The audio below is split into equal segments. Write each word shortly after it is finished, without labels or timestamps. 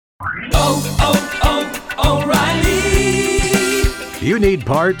O'Reilly! You need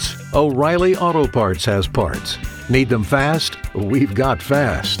parts? O'Reilly Auto Parts has parts. Need them fast? We've got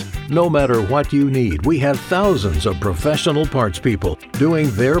fast. No matter what you need, we have thousands of professional parts people doing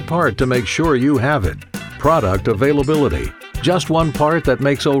their part to make sure you have it. Product availability. Just one part that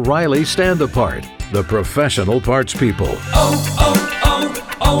makes O'Reilly stand apart. The professional parts people.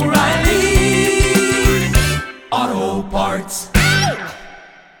 O'Reilly Auto Parts.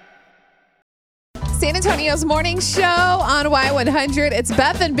 San Antonio's morning show on Y100. It's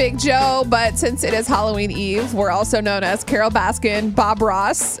Beth and Big Joe, but since it is Halloween Eve, we're also known as Carol Baskin, Bob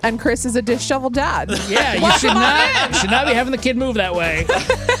Ross, and Chris is a disheveled dad. Yeah, you should not be having the kid move that way.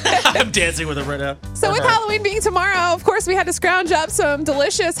 I'm dancing with him right now. So with Halloween being tomorrow, of course, we had to scrounge up some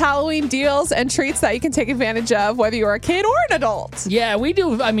delicious Halloween deals and treats that you can take advantage of, whether you're a kid or an adult. Yeah, we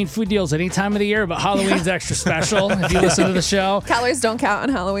do, food deals any time of the year, but Halloween's extra special if you listen to the show. Calories don't count on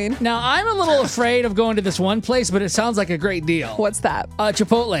Halloween. Now, I'm a little afraid of going to this one place, but it sounds like a great deal. What's that?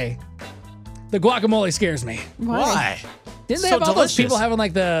 Chipotle. The guacamole scares me. Why? Didn't they So have all delicious. those people having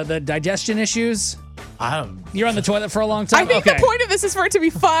like the digestion issues? I don't. You're on the toilet for a long time? I think Okay. the point of this is for it to be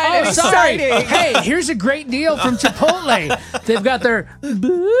fun and sorry. exciting. Hey, here's a great deal from Chipotle. They've got their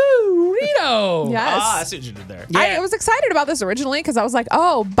burrito. Yes. I see what you did there. I was excited about this originally because I was like,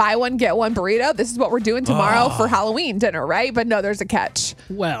 oh, buy one, get one burrito. This is what we're doing tomorrow for Halloween dinner, right? But no, there's a catch.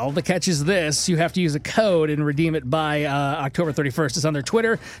 Well, the catch is this. You have to use a code and redeem it by October 31st. It's on their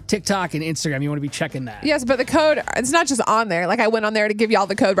Twitter, TikTok, and Instagram. You want to be checking that. Yes, but the code, it's not just on there. Like I went on there to give y'all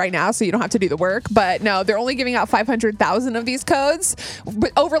the code right now so you don't have to do the work. But no, they're only giving out 500,000 of these codes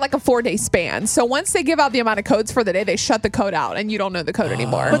but over like a 4-day span. So once they give out the amount of codes for the day, they shut the code out and you don't know the code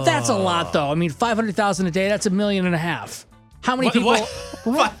anymore. But that's a lot, though. 500,000 a day, that's $1.5 million. How many people?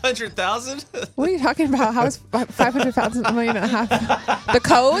 What? 500,000? What are you talking about? How is 500,000 $1.5 million? The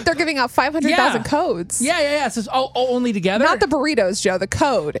code? They're giving out 500,000 codes. Yeah. So, only together? Not the burritos, Joe. The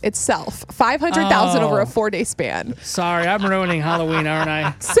code itself. 500,000 over a 4-day span. Sorry, I'm ruining Halloween, aren't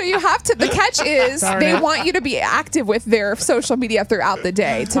I? So you have to, the catch is they want you to be active with their social media throughout the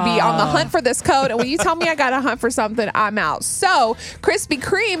day to be on the hunt for this code. And when you tell me I got to hunt for something, I'm out. So Krispy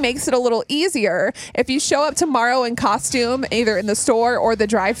Kreme makes it a little easier. If you show up tomorrow in costume, either in the store or the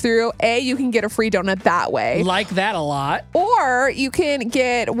drive-thru, you can get a free donut that way. Like that a lot. Or you can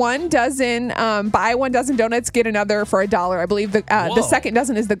get 1 dozen, buy 1 dozen donuts, get another for $1. I believe the second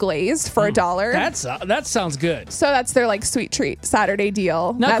dozen is the glazed for $1. That sounds good. So that's their like sweet treat Saturday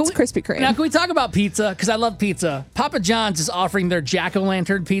deal. That's Krispy Kreme. Now, can we talk about pizza? Because I love pizza. Papa John's is offering their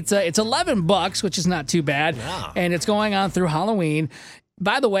jack-o'-lantern pizza. It's $11, which is not too bad. Yeah. And it's going on through Halloween.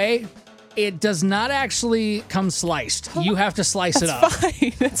 By the way, it does not actually come sliced. You have to slice it up.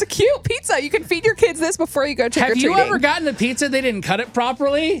 Fine. It's a cute pizza. You can feed your kids this before you go trick-or-treating. Have you ever gotten a pizza they didn't cut it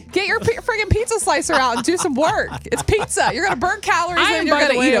properly? Get your friggin' pizza slicer out and do some work. It's pizza. You're going to burn calories and you're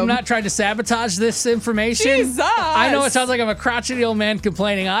going to eat them. I'm not trying to sabotage this information. Jesus. I know it sounds like I'm a crotchety old man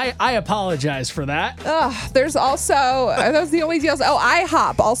complaining. I apologize for that. There's also, are those the only deals? Oh,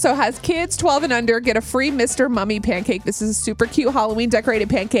 IHOP also has kids 12 and under get a free Mr. Mummy pancake. This is a super cute Halloween decorated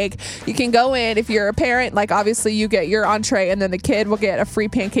pancake. You can go in if you're a parent, like obviously you get your entree and then the kid will get a free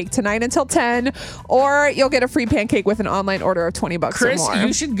pancake tonight until 10, or you'll get a free pancake with an online order of $20 Chris, or more.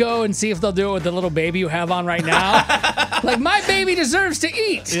 you should go and see if they'll do it with the little baby you have on right now. Like, my baby deserves to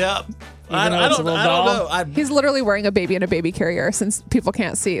eat. Yep. I don't know. He's literally wearing a baby in a baby carrier since people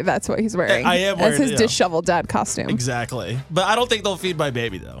can't see. That's what he's wearing. I am wearing That's his it, yeah. disheveled dad costume. Exactly. But I don't think they'll feed my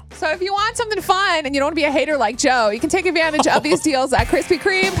baby, though. So if you want something fun and you don't want to be a hater like Joe, you can take advantage of these deals at Krispy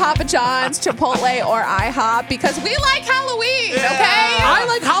Kreme, Papa John's, Chipotle, or IHOP because we like Halloween, okay? I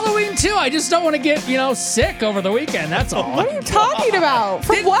like Halloween, too. I just don't want to get, sick over the weekend. That's all. What are you talking about?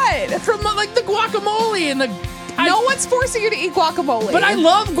 From what? From, like, the guacamole and the... No one's forcing you to eat guacamole. But I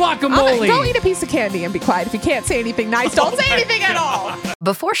love guacamole. Go eat a piece of candy and be quiet. If you can't say anything nice, don't say anything at all.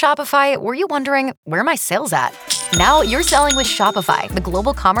 Before Shopify, were you wondering, where are my sales at? Now you're selling with Shopify, the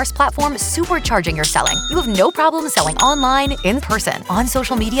global commerce platform supercharging your selling. You have no problem selling online, in person, on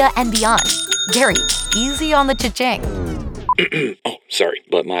social media, and beyond. Gary, easy on the cha-ching. Oh, sorry,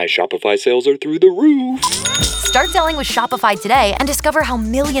 but my Shopify sales are through the roof. Start selling with Shopify today and discover how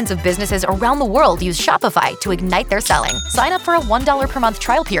millions of businesses around the world use Shopify to ignite their selling. Sign up for a $1 per month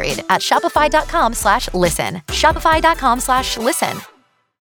trial period at shopify.com/listen. Shopify.com/listen.